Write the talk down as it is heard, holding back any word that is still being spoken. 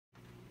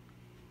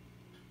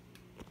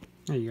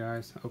Hey you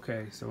guys,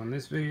 okay, so in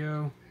this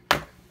video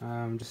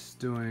I'm just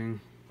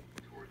doing,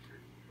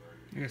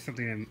 I guess,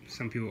 something that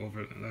some people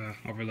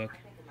overlook.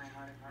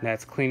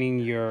 That's cleaning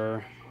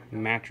your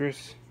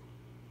mattress,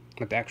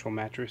 like the actual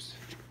mattress.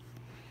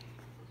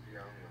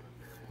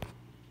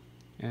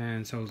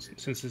 And so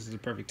since this is the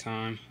perfect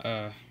time,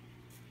 I'll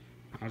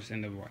just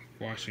end up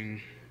washing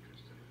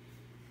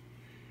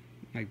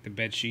like the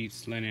bed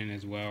sheets, linen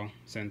as well,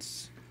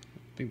 since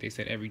I think they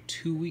said every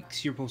 2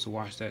 weeks you're supposed to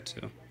wash that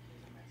too.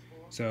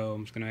 So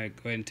I'm just gonna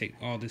go ahead and take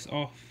all this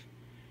off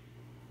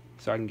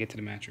so I can get to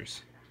the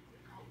mattress.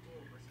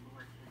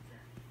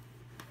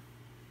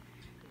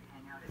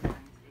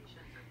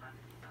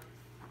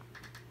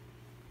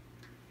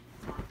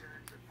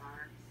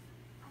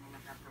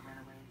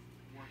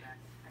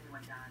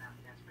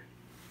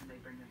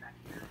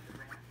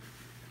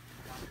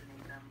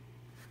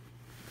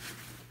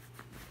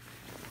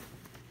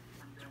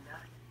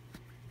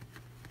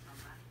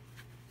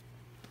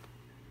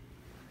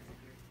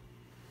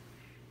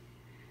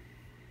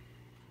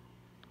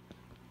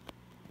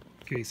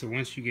 Okay, so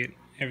once you get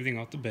everything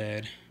off the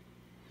bed,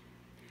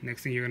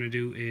 next thing you're gonna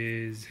do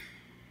is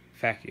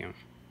vacuum.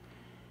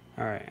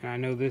 Alright, and I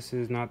know this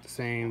is not the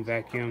same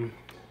vacuum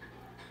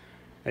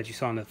that you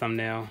saw in the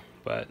thumbnail,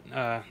 but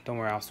don't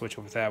worry, I'll switch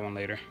over to that one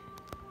later.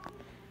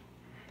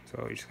 So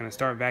you're just gonna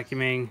start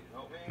vacuuming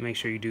and make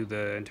sure you do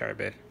the entire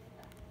bed.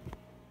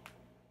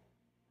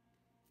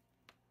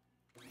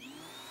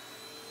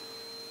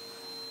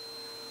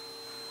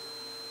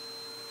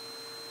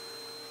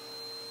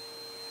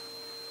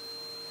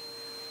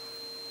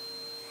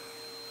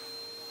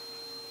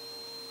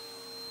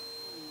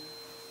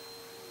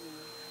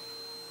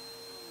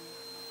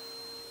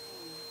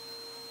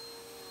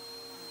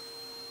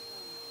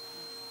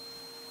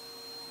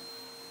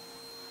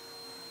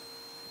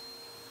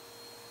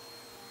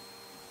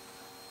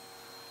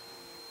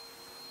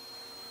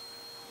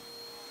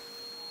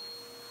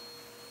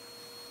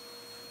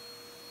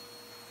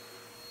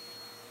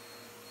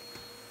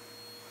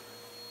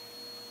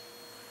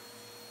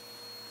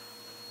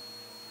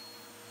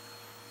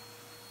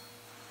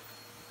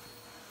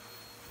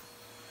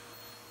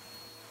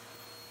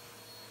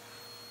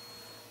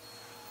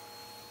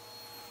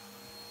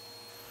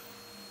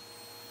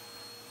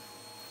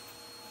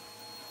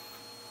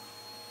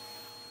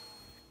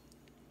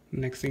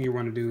 Next thing you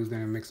want to do is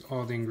then mix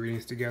all the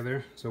ingredients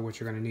together. So what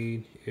you're going to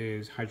need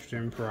is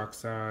hydrogen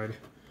peroxide,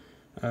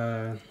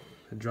 a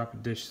drop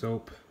of dish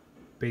soap,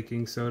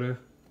 baking soda,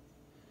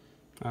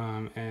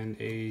 and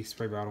a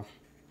spray bottle.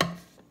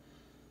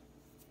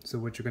 So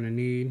what you're going to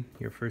need,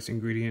 your first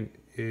ingredient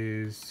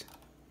is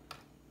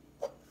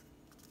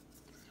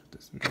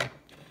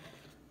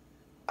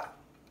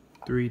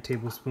 3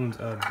 tablespoons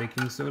of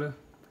baking soda.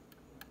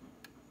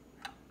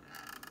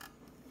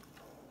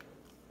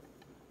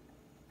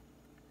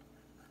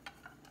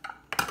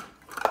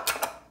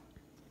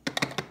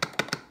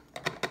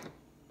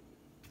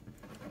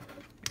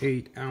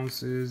 8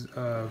 ounces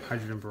of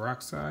hydrogen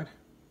peroxide.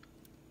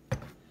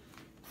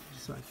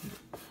 Just like that.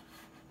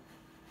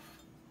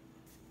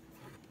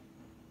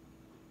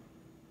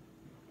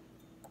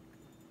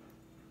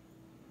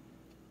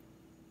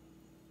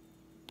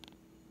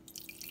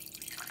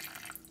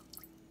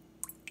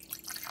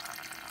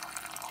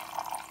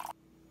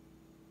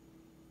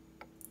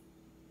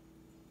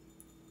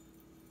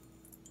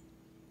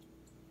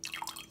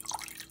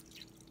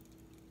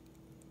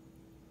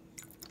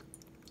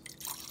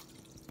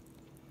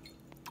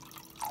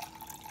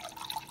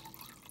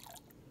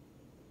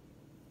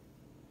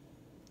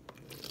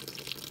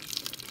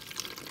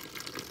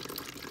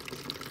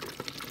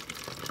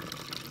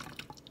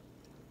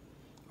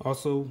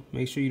 Also,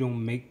 make sure you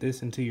don't make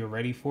this until you're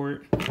ready for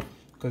it,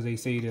 because they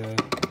say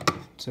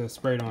to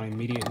spray it on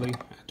immediately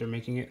after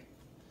making it.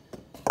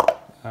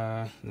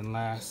 Then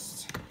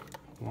last,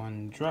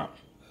 1 drop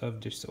of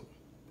dish soap.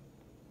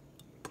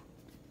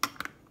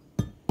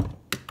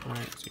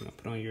 Alright, so you're gonna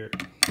put on your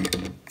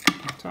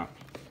top.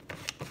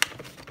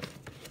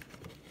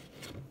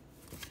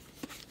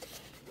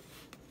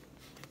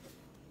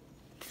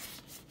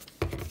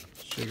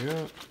 Shake it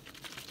up.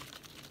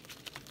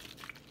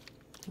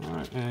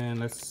 Alright, and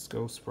let's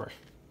go spray.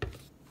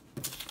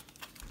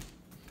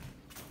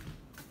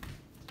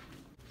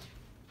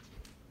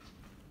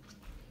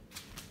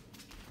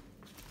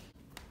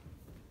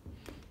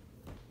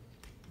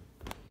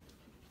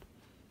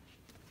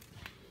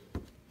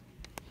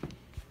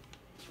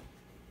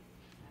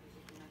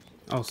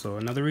 Also,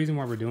 another reason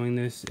why we're doing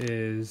this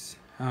is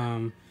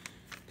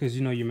because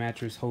you know your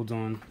mattress holds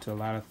on to a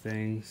lot of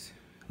things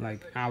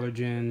like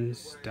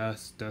allergens,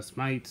 dust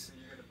mites,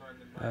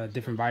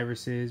 different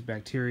viruses,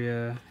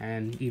 bacteria,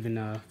 and even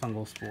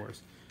fungal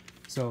spores.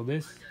 So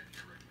this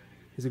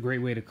is a great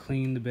way to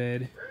clean the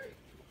bed.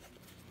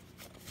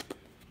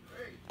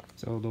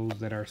 So those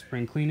that are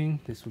spring cleaning,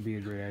 this would be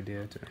a great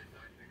idea too.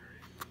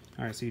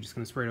 Alright, so you're just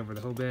going to spray it over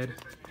the whole bed.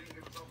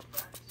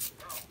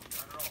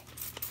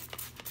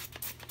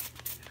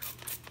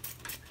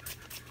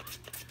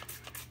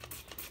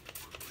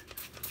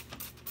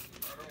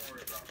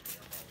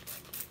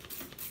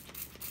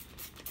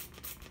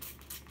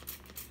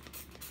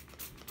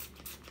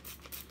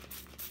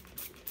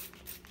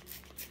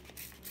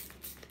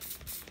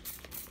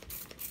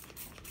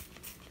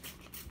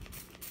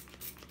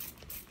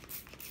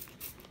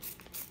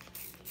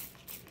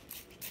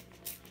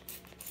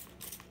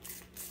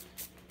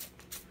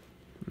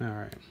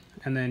 Alright,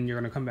 and then you're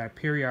going to come back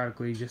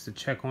periodically just to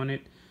check on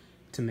it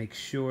to make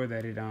sure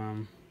that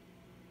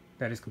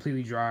that it's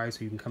completely dry,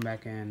 so you can come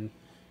back and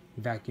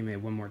vacuum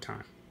it one more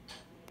time.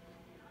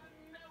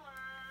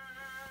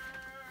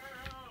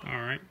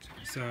 Alright,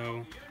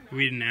 so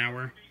wait an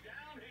hour.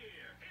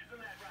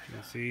 You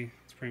can see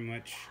it's pretty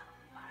much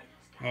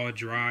all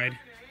dried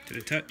to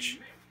the touch.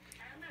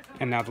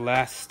 And now the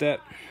last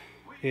step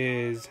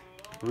is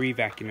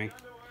re-vacuuming.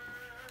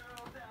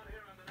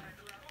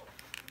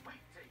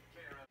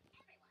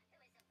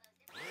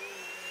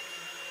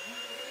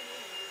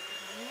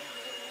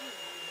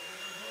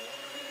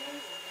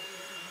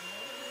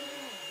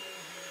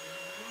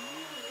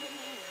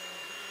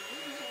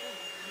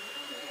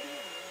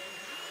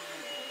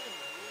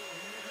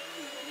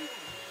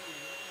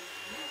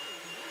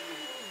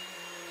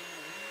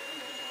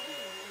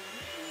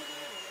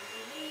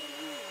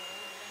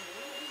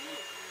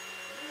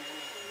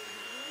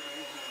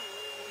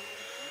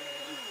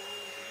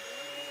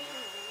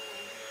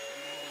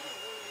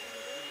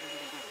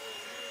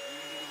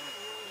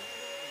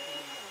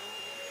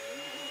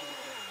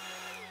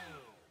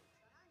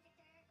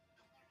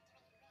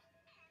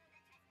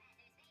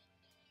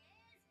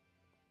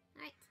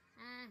 Alright,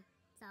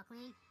 it's all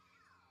clean.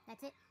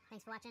 That's it.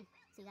 Thanks for watching.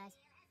 See you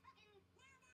guys.